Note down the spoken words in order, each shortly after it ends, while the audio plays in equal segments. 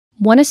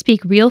Want to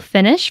speak real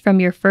Finnish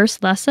from your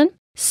first lesson?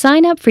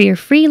 Sign up for your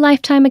free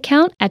lifetime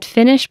account at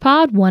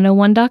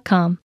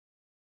finishpod101.com.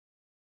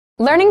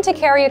 Learning to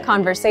carry a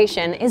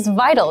conversation is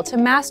vital to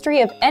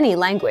mastery of any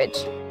language.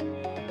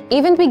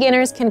 Even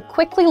beginners can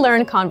quickly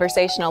learn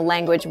conversational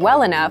language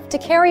well enough to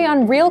carry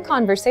on real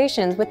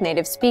conversations with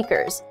native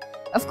speakers.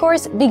 Of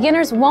course,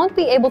 beginners won't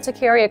be able to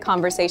carry a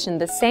conversation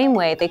the same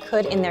way they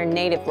could in their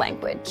native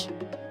language.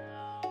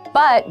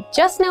 But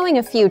just knowing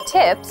a few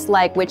tips,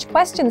 like which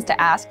questions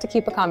to ask to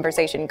keep a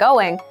conversation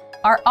going,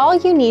 are all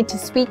you need to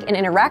speak and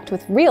interact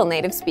with real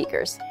native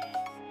speakers.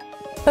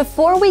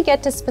 Before we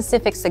get to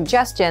specific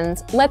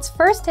suggestions, let's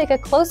first take a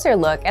closer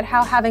look at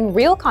how having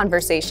real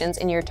conversations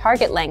in your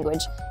target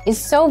language is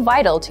so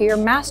vital to your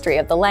mastery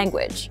of the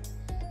language.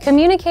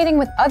 Communicating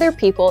with other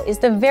people is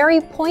the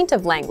very point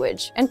of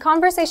language, and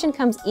conversation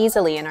comes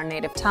easily in our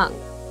native tongue.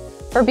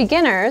 For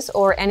beginners,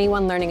 or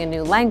anyone learning a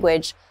new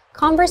language,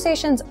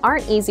 conversations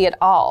aren't easy at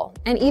all,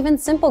 and even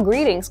simple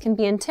greetings can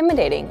be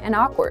intimidating and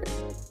awkward.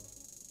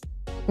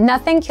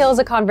 Nothing kills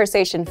a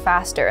conversation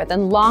faster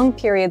than long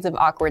periods of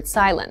awkward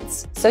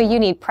silence, so you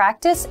need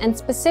practice and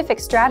specific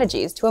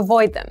strategies to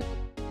avoid them.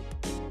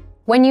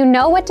 When you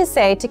know what to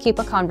say to keep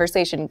a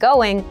conversation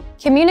going,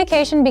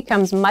 communication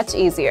becomes much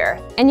easier,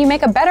 and you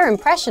make a better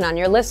impression on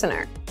your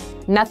listener.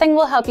 Nothing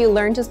will help you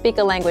learn to speak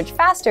a language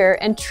faster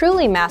and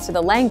truly master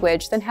the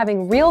language than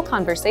having real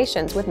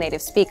conversations with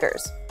native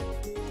speakers.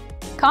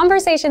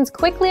 Conversations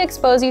quickly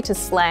expose you to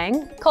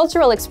slang,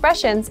 cultural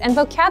expressions, and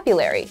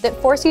vocabulary that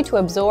force you to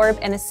absorb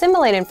and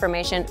assimilate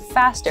information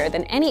faster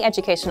than any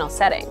educational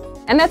setting.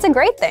 And that's a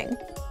great thing.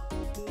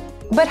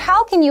 But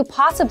how can you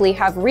possibly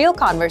have real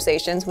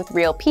conversations with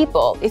real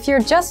people if you're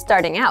just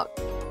starting out?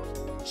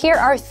 Here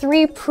are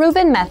 3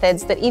 proven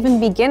methods that even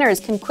beginners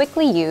can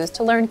quickly use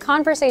to learn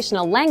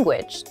conversational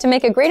language to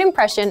make a great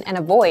impression and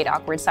avoid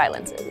awkward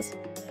silences.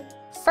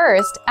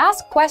 First,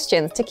 ask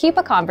questions to keep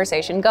a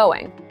conversation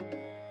going.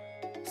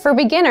 For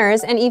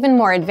beginners and even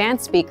more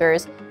advanced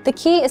speakers, the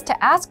key is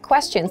to ask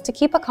questions to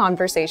keep a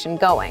conversation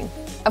going.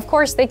 Of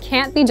course, they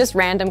can't be just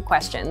random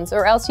questions,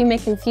 or else you may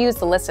confuse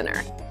the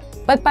listener.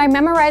 But by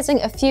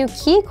memorizing a few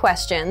key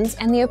questions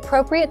and the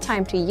appropriate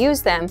time to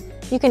use them,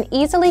 you can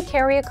easily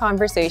carry a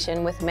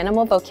conversation with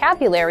minimal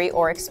vocabulary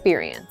or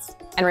experience.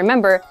 And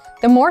remember,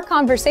 the more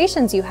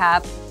conversations you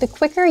have, the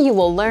quicker you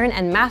will learn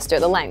and master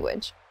the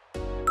language.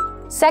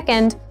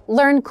 Second,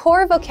 learn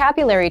core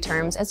vocabulary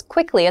terms as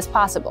quickly as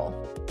possible.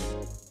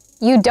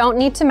 You don't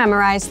need to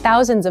memorize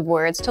thousands of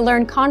words to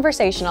learn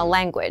conversational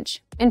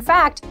language. In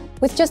fact,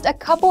 with just a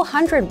couple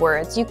hundred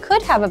words, you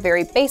could have a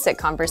very basic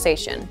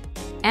conversation.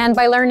 And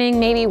by learning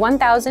maybe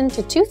 1,000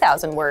 to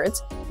 2,000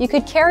 words, you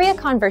could carry a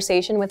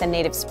conversation with a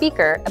native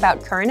speaker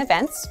about current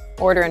events,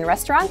 order in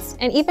restaurants,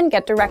 and even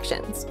get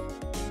directions.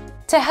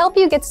 To help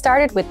you get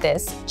started with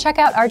this, check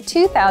out our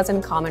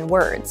 2,000 common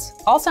words,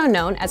 also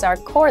known as our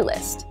core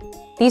list.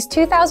 These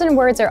 2,000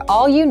 words are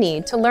all you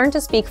need to learn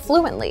to speak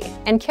fluently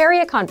and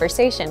carry a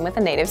conversation with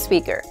a native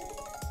speaker.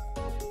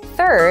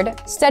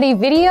 Third, study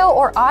video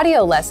or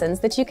audio lessons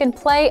that you can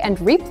play and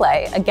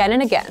replay again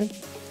and again.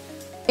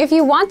 If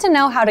you want to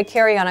know how to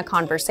carry on a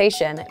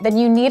conversation, then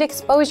you need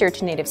exposure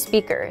to native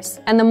speakers,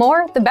 and the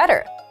more, the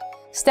better.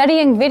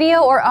 Studying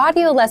video or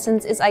audio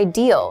lessons is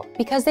ideal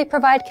because they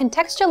provide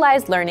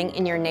contextualized learning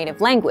in your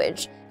native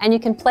language, and you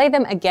can play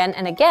them again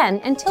and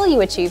again until you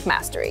achieve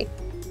mastery.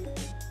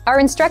 Our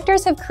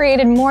instructors have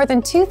created more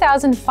than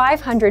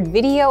 2,500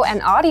 video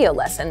and audio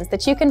lessons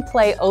that you can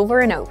play over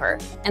and over.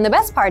 And the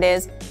best part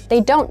is, they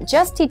don't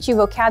just teach you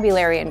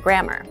vocabulary and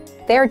grammar.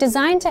 They are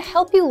designed to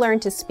help you learn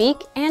to speak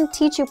and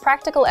teach you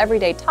practical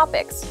everyday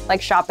topics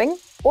like shopping,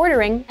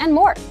 ordering, and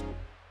more.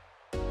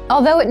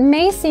 Although it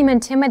may seem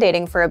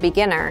intimidating for a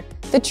beginner,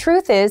 the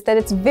truth is that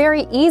it's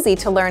very easy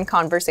to learn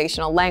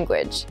conversational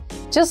language.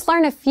 Just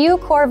learn a few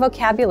core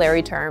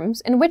vocabulary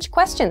terms and which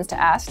questions to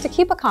ask to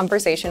keep a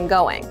conversation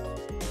going.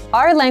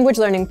 Our language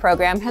learning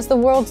program has the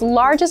world's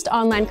largest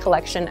online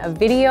collection of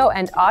video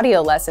and audio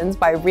lessons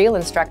by real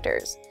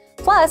instructors,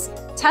 plus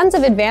tons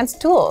of advanced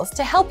tools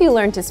to help you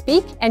learn to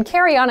speak and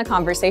carry on a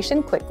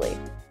conversation quickly.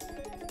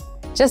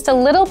 Just a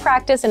little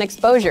practice and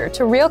exposure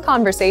to real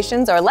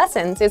conversations or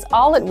lessons is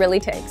all it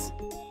really takes.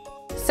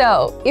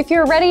 So, if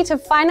you're ready to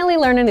finally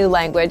learn a new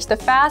language the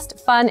fast,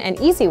 fun, and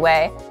easy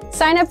way,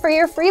 sign up for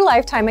your free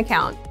lifetime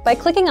account by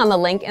clicking on the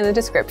link in the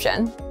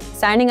description.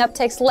 Signing up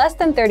takes less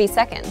than 30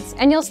 seconds,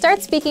 and you'll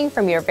start speaking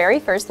from your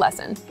very first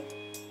lesson.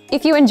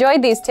 If you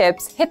enjoyed these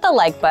tips, hit the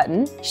like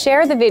button,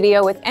 share the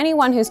video with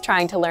anyone who's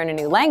trying to learn a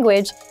new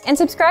language, and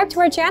subscribe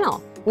to our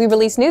channel. We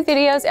release new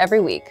videos every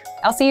week.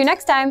 I'll see you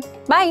next time.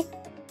 Bye!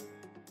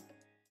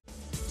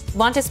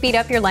 Want to speed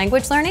up your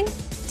language learning?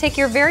 Take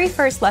your very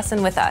first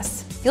lesson with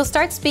us. You'll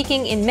start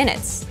speaking in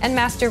minutes and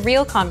master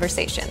real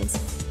conversations.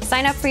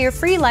 Sign up for your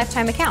free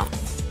lifetime account.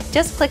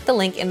 Just click the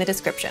link in the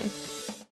description.